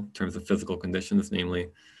control in terms of physical conditions, namely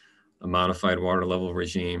a modified water level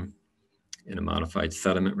regime and a modified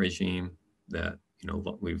sediment regime that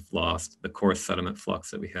we've lost the coarse sediment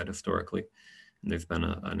flux that we had historically, and there's been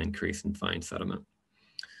an increase in fine sediment.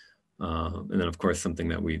 And then, of course, something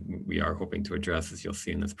that we are hoping to address, as you'll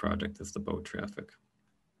see in this project, is the boat traffic.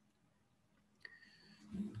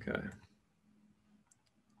 Okay.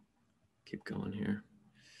 Keep going here.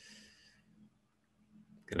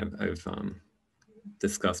 Again, I've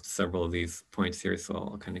discussed several of these points here, so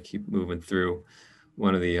I'll kind of keep moving through.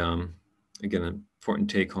 One of the, again, important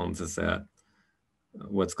take-homes is that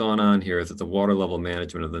what's gone on here is that the water level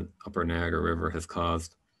management of the upper Niagara River has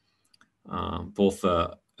caused both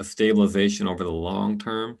a stabilization over the long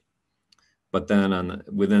term, but then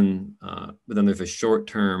within there's a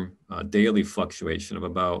short-term daily fluctuation of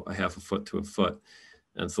about a half a foot to a foot.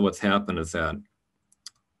 And so what's happened is that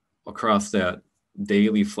across that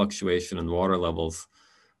daily fluctuation in water levels,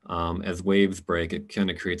 as waves break, it kind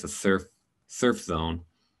of creates a surf zone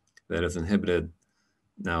that is inhibited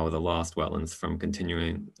now with the lost wetlands from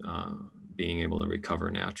continuing being able to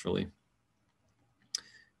recover naturally.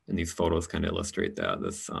 And these photos kind of illustrate that.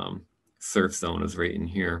 This surf zone is right in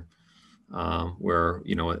here, where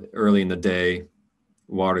early in the day,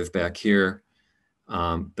 water's back here,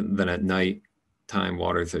 but then at night time,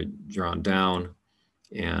 waters are drawn down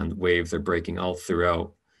and waves are breaking all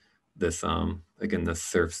throughout this, again, this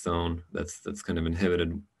surf zone that's kind of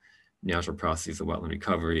inhibited natural processes of wetland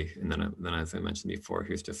recovery. And then as I mentioned before,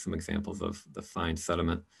 here's just some examples of the fine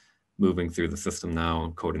sediment moving through the system now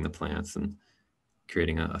and coating the plants and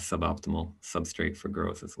creating a suboptimal substrate for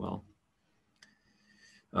growth as well.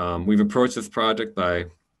 We've approached this project by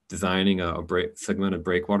designing a segmented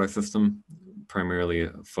breakwater system, primarily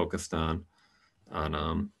focused on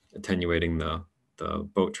attenuating the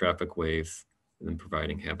boat traffic waves and then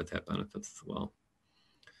providing habitat benefits as well.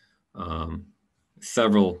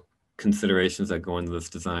 Several considerations that go into this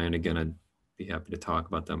design. Again, I'd be happy to talk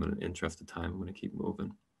about them in an interest of time. I'm going to keep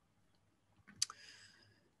moving.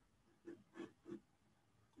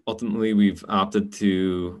 Ultimately, we've opted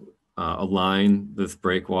to align this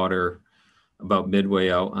breakwater about midway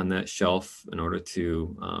out on that shelf in order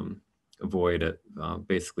to avoid it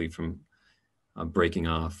basically from breaking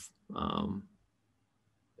off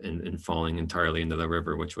and falling entirely into the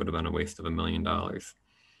river, which would have been a waste of $1 million.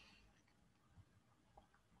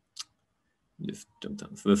 Just jump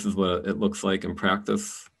down. So this is what it looks like in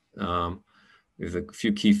practice. There's a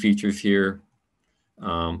few key features here.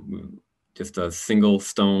 Just a single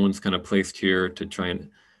stones kind of placed here to try and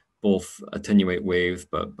both attenuate waves,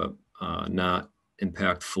 but not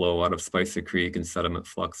impact flow out of Spicer Creek and sediment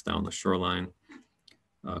flux down the shoreline.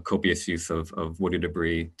 Copious use of woody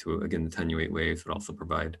debris to, again, attenuate waves, but also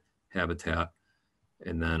provide habitat.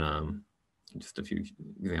 And then just a few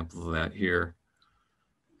examples of that here.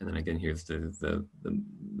 And then again, here's the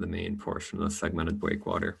main portion of the segmented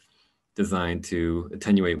breakwater, designed to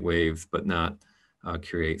attenuate waves, but not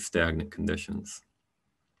create stagnant conditions.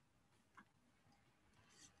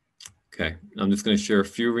 Okay, I'm just going to share a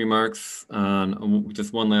few remarks on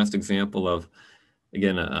just one last example of,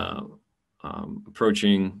 again,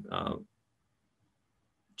 approaching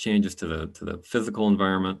changes to the physical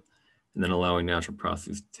environment and then allowing natural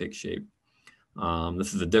processes to take shape.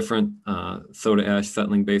 This is a different soda ash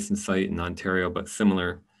settling basin site in Ontario, but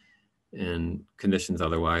similar in conditions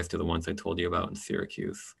otherwise to the ones I told you about in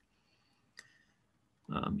Syracuse.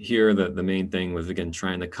 Here, the main thing was, again,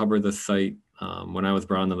 trying to cover the site When I was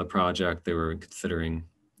brought into the project, they were considering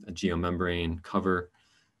a geomembrane cover,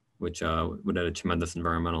 which would have a tremendous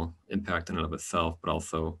environmental impact in and of itself, but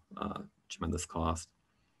also tremendous cost.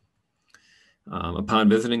 Upon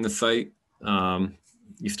visiting the site,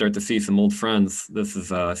 you start to see some old friends. This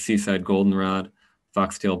is seaside goldenrod,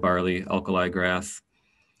 foxtail barley, alkali grass.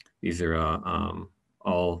 These are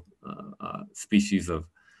all species of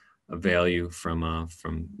value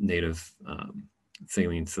from native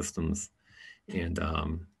saline systems, and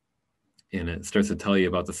it starts to tell you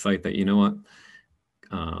about the site that, you know what,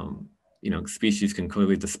 species can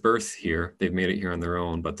clearly disperse here. They've made it here on their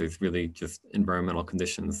own, but there's really just environmental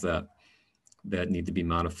conditions that need to be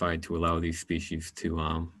modified to allow these species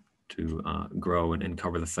to grow and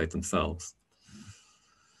cover the site themselves.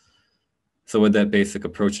 So with that basic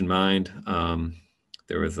approach in mind,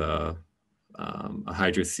 there was a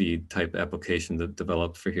hydroseed type application that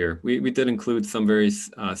developed for here. We did include some various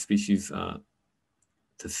species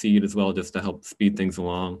to seed as well, just to help speed things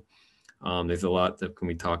along. There's a lot that can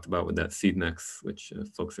be talked about with that seed mix, which if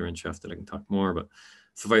folks are interested, I can talk more, but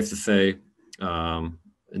suffice to say,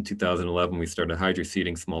 in 2011, we started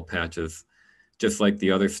hydroseeding small patches, just like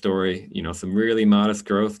the other story, some really modest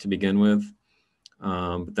growth to begin with.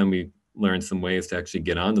 But then we learned some ways to actually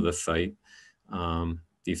get onto the site.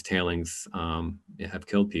 These tailings have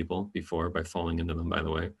killed people before by falling into them, by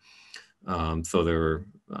the way. So there were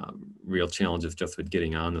real challenges just with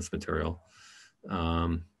getting on this material.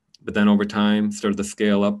 But then over time, started to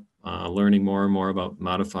scale up, learning more and more about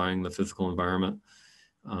modifying the physical environment,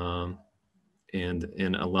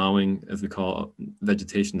 and allowing, as we call it,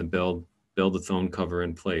 vegetation to build its own cover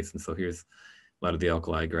in place. And so here's a lot of the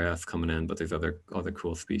alkali grass coming in, but there's other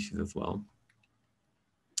cool species as well.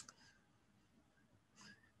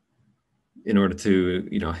 In order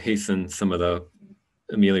to hasten some of the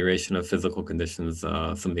amelioration of physical conditions,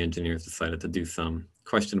 some of the engineers decided to do some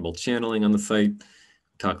questionable channeling on the site.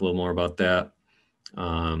 Talk a little more about that.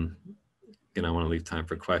 Again, I want to leave time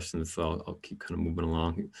for questions, so I'll keep kind of moving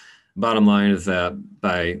along. Bottom line is that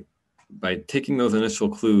by taking those initial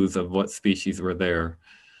clues of what species were there,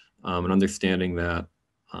 and understanding that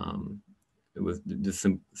it was just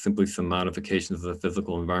simply some modifications of the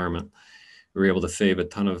physical environment, we were able to save a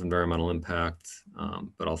ton of environmental impact,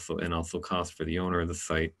 but also cost for the owner of the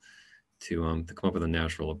site to come up with a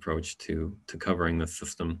natural approach to covering the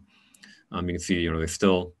system. You can see, there's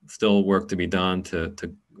still work to be done to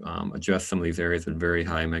address some of these areas with very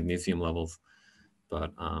high magnesium levels,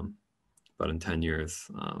 but in 10 years,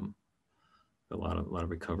 a lot of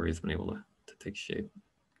recovery has been able to take shape.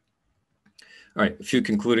 All right, a few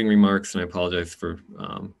concluding remarks, and I apologize for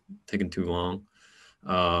taking too long.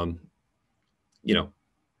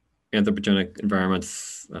 Anthropogenic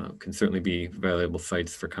environments can certainly be valuable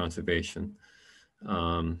sites for conservation.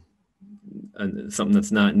 And something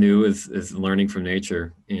that's not new is learning from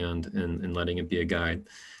nature and letting it be a guide.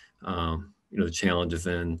 The challenge is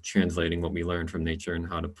in translating what we learn from nature and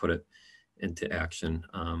how to put it into action.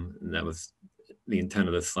 And that was the intent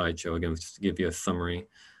of this slideshow. Again, was just to give you a summary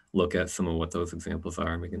look at some of what those examples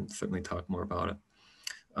are, and we can certainly talk more about it.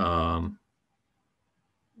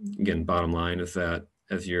 Again, bottom line is that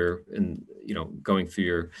as you're going through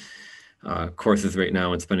your courses right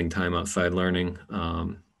now and spending time outside learning,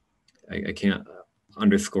 I can't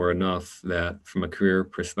underscore enough that from a career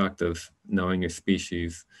perspective, knowing your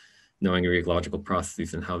species, knowing your ecological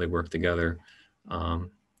processes and how they work together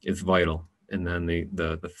is vital. And then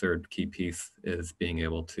the third key piece is being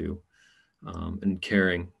able to, and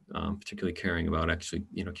caring, particularly caring about actually,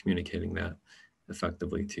 communicating that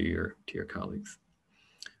effectively to your colleagues.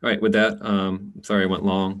 All right, with that, sorry I went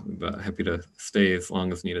long, but happy to stay as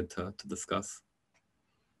long as needed to discuss.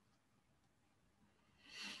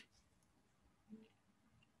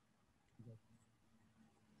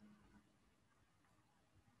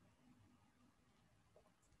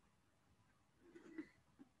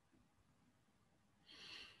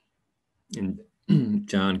 And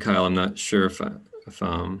John, Kyle, I'm not sure if I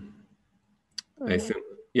assume,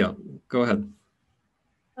 yeah, go ahead.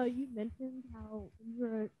 You mentioned how when you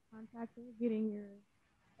were a contractor getting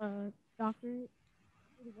your doctorate,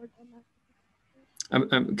 you worked on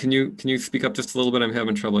that. Can you speak up just a little bit? I'm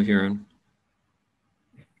having trouble hearing.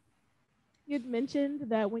 You'd mentioned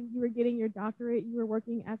that when you were getting your doctorate, you were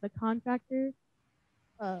working as a contractor,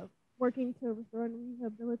 working to restore and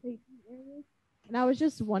rehabilitate these areas. And I was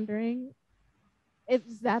just wondering,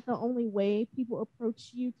 is that the only way people approach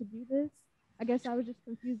you to do this? I guess I was just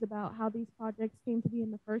confused about how these projects came to be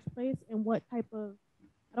in the first place and what type of,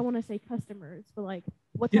 I don't want to say customers, but like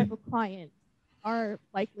what type of clients are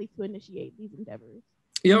likely to initiate these endeavors.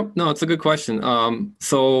 Yep, no, it's a good question.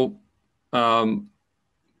 So Um,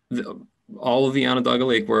 all of the Onondaga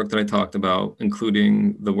Lake work that I talked about,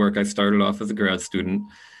 including the work I started off as a grad student,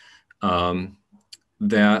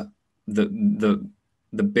 that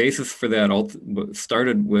the basis for that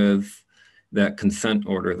started with that consent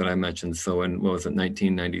order that I mentioned. So in, what was it,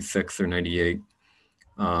 1996 or 98,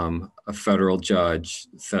 a federal judge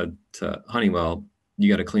said to Honeywell, you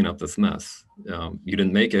got to clean up this mess. You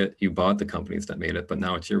didn't make it, you bought the companies that made it, but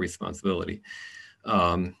now it's your responsibility.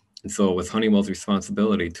 And so it was Honeywell's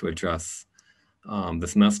responsibility to address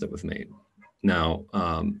this mess that was made. Now,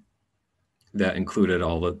 that included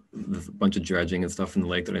all the bunch of dredging and stuff in the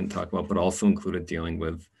lake that I didn't talk about, but also included dealing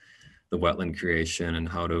with the wetland creation and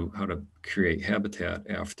how to create habitat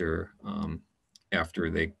after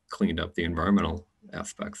they cleaned up the environmental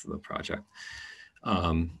aspects of the project.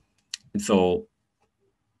 And so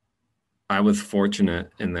I was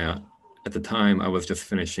fortunate in that at the time I was just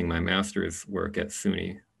finishing my master's work at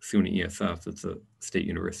SUNY ESF. It's a state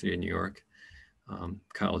university in New York,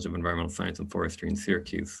 College of Environmental Science and Forestry in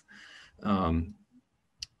Syracuse. And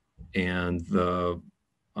the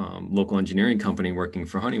local engineering company working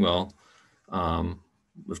for Honeywell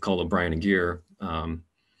was called O'Brien and Gear.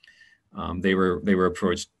 They were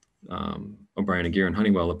approached. O'Brien and Gear and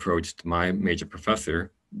Honeywell approached my major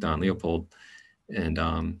professor, Don Leopold, and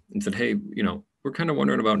said, "Hey, we're kind of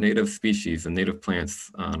wondering about native species and native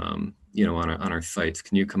plants on on our sites.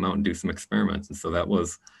 Can you come out and do some experiments?" And so that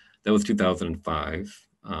was 2005,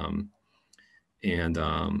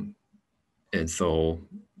 and so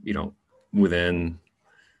within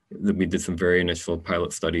we did some very initial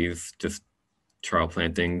pilot studies, just trial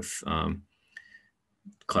plantings,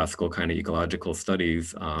 classical kind of ecological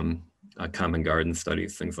studies, common garden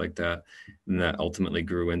studies, things like that. And that ultimately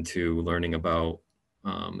grew into learning about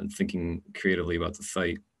and thinking creatively about the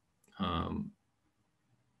site. And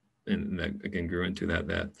that again grew into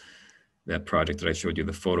that project that I showed you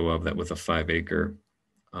the photo of. That was a 5-acre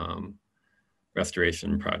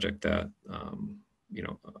restoration project that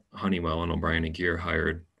Honeywell and O'Brien and Gear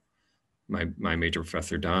hired my major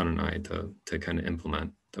professor Don and I to kind of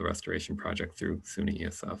implement the restoration project through SUNY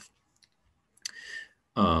ESF.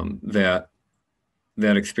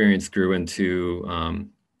 That experience grew into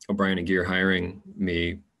O'Brien and Gear hiring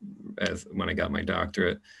me as when I got my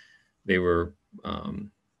doctorate. They were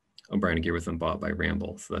O'Brien and Gear was then bought by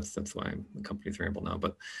Ramboll, so that's why the company's Ramboll now.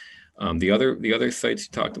 But the other sites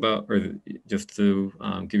you talked about, or just to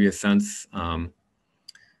give you a sense,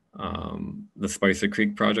 the Spicer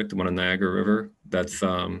Creek project, the one in Niagara River, that's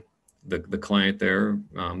the client there,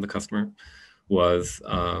 the customer was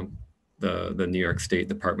the New York State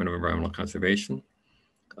Department of Environmental Conservation.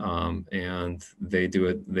 And they do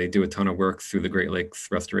a ton of work through the Great Lakes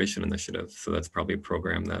Restoration Initiative. So that's probably a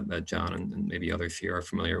program that John and maybe others here are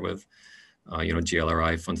familiar with.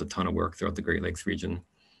 GLRI funds a ton of work throughout the Great Lakes region.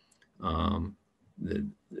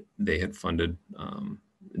 They had funded,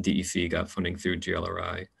 DEC got funding through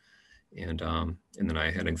GLRI. And then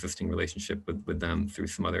I had an existing relationship with them through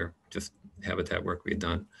some other just habitat work we had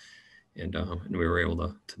done. And we were able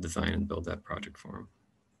to design and build that project for them.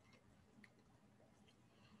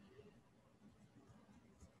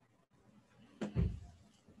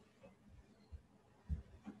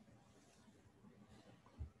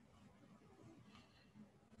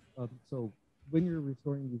 So when you're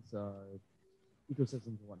restoring these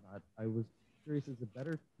ecosystems and whatnot, I was curious, is it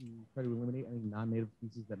better to try to eliminate any non-native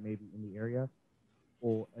species that may be in the area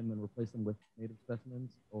and then replace them with native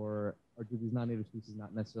specimens, or do these non-native species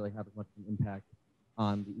not necessarily have as much of an impact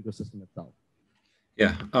on the ecosystem itself?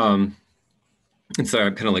 Yeah, and sorry,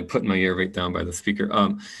 I'm kind of like putting my ear right down by the speaker.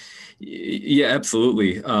 Yeah,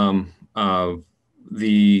 absolutely. So I'll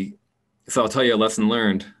tell you a lesson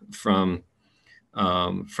learned from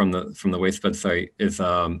the waste bed site is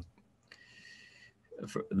the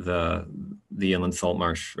inland salt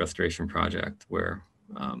marsh restoration project, where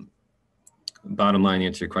bottom line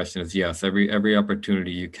answer your question is yes, every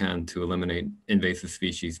opportunity you can to eliminate invasive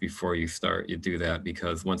species before you start, you do that,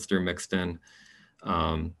 because once they're mixed in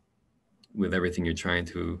with everything you're trying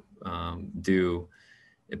to do,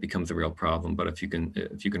 it becomes a real problem. But if you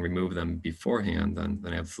can remove them beforehand,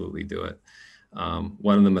 then absolutely do it.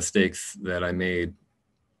 One of the mistakes that I made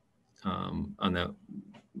on that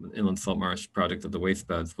inland salt marsh project of the waste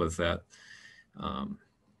beds was that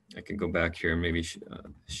I can go back here and maybe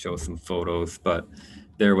show some photos, but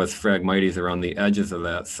there was Phragmites around the edges of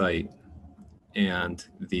that site, and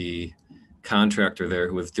the contractor there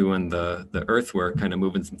who was doing the earthwork, kind of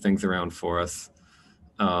moving some things around for us,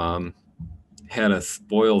 had a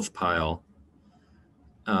spoils pile.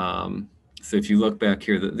 So if you look back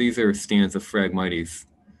here, these are stands of Phragmites,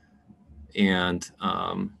 and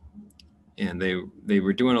and they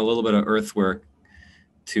were doing a little bit of earthwork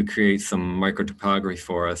to create some microtopography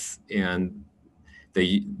for us. And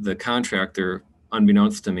the contractor,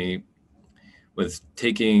 unbeknownst to me, was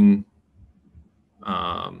taking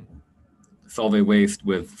solvay waste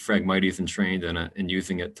with Phragmites entrained in it and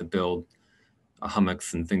using it to build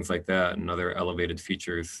hummocks and things like that and other elevated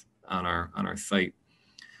features on our site.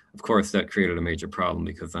 Of course, that created a major problem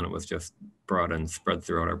because then it was just brought and spread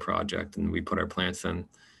throughout our project, and we put our plants in,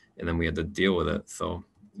 and then we had to deal with it. So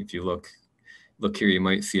if you look here, you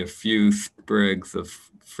might see a few sprigs of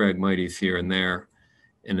Phragmites here and there,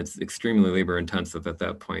 and it's extremely labor intensive at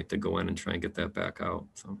that point to go in and try and get that back out.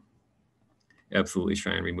 So absolutely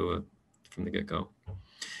try and remove it from the get-go.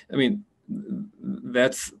 I mean,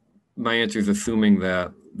 that's my answer, is assuming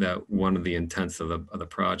that one of the intents of the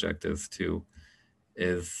project is to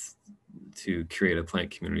create a plant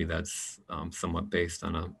community that's somewhat based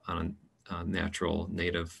on a natural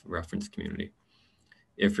native reference community.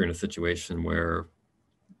 If you're in a situation where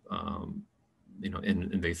you know,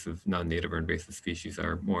 invasive, non-native or invasive species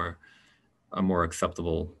are a more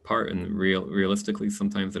acceptable part, and realistically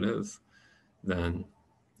sometimes it is, then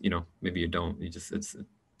you know, maybe you don't. You just it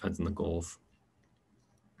depends on the goals.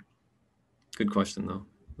 Good question though,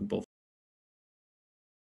 both